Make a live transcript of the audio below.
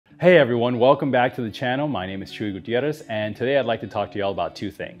Hey everyone, welcome back to the channel. My name is Chuy Gutierrez, and today I'd like to talk to you all about two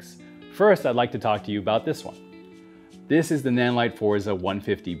things. First, I'd like to talk to you about this one. This is the Nanlite Forza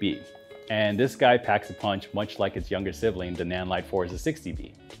 150B, and this guy packs a punch much like its younger sibling, the Nanlite Forza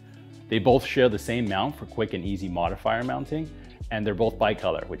 60B. They both share the same mount for quick and easy modifier mounting, and they're both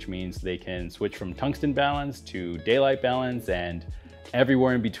bicolor, which means they can switch from tungsten balance to daylight balance and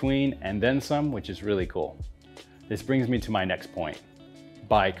everywhere in between, and then some, which is really cool. This brings me to my next point.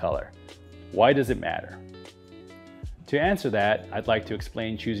 Bicolor. Why does it matter? To answer that, I'd like to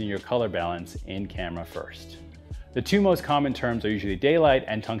explain choosing your color balance in camera first. The two most common terms are usually daylight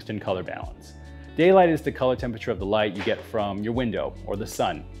and tungsten color balance. Daylight is the color temperature of the light you get from your window or the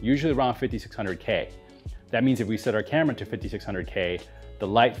sun, usually around 5600K. That means if we set our camera to 5600K, the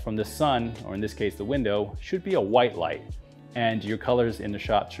light from the sun, or in this case the window, should be a white light, and your colors in the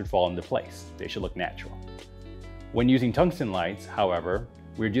shot should fall into place. They should look natural. When using tungsten lights, however,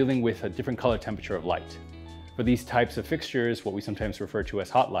 we're dealing with a different color temperature of light. For these types of fixtures, what we sometimes refer to as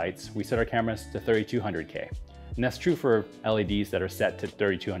hot lights, we set our cameras to 3200K. And that's true for LEDs that are set to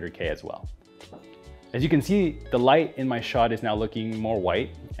 3200K as well. As you can see, the light in my shot is now looking more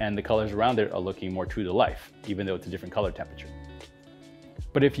white, and the colors around it are looking more true to life, even though it's a different color temperature.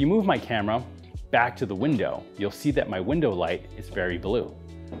 But if you move my camera back to the window, you'll see that my window light is very blue.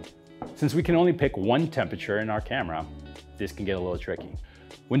 Since we can only pick one temperature in our camera, this can get a little tricky.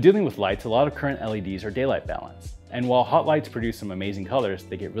 When dealing with lights, a lot of current LEDs are daylight balanced. And while hot lights produce some amazing colors,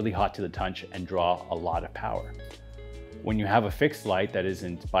 they get really hot to the touch and draw a lot of power. When you have a fixed light that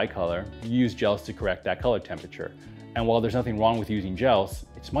isn't bicolor, you use gels to correct that color temperature. And while there's nothing wrong with using gels,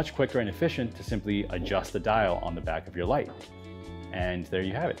 it's much quicker and efficient to simply adjust the dial on the back of your light. And there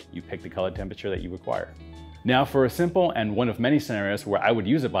you have it. You pick the color temperature that you require. Now for a simple and one of many scenarios where I would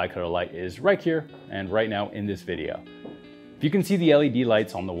use a bicolor light is right here and right now in this video. If you can see, the LED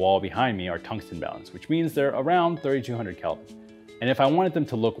lights on the wall behind me are tungsten balanced, which means they're around 3200 Kelvin. And if I wanted them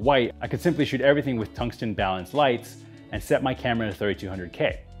to look white, I could simply shoot everything with tungsten balanced lights and set my camera to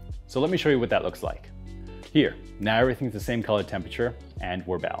 3200K. So let me show you what that looks like. Here, now everything's the same color temperature and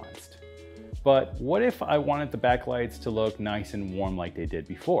we're balanced. But what if I wanted the backlights to look nice and warm like they did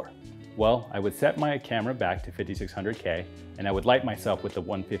before? Well, I would set my camera back to 5600K and I would light myself with the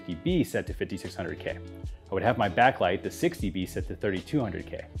 150B set to 5600K. I would have my backlight, the 60B, set to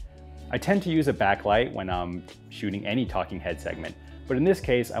 3200K. I tend to use a backlight when I'm shooting any talking head segment, but in this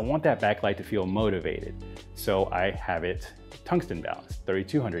case, I want that backlight to feel motivated. So I have it tungsten balanced,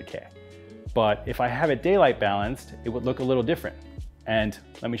 3200K. But if I have it daylight balanced, it would look a little different. And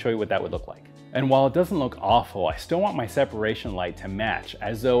let me show you what that would look like. And while it doesn't look awful, I still want my separation light to match,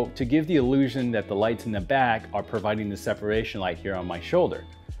 as though to give the illusion that the lights in the back are providing the separation light here on my shoulder.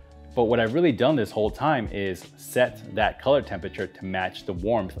 But what I've really done this whole time is set that color temperature to match the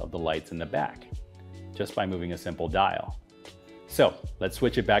warmth of the lights in the back, just by moving a simple dial. So let's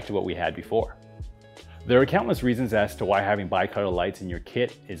switch it back to what we had before. There are countless reasons as to why having bicolor lights in your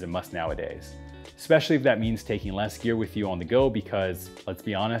kit is a must nowadays. Especially if that means taking less gear with you on the go, because let's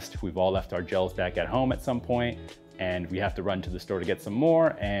be honest, we've all left our gels back at home at some point and we have to run to the store to get some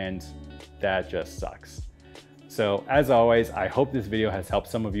more, and that just sucks. So as always, I hope this video has helped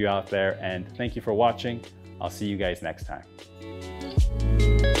some of you out there, and thank you for watching. I'll see you guys next time.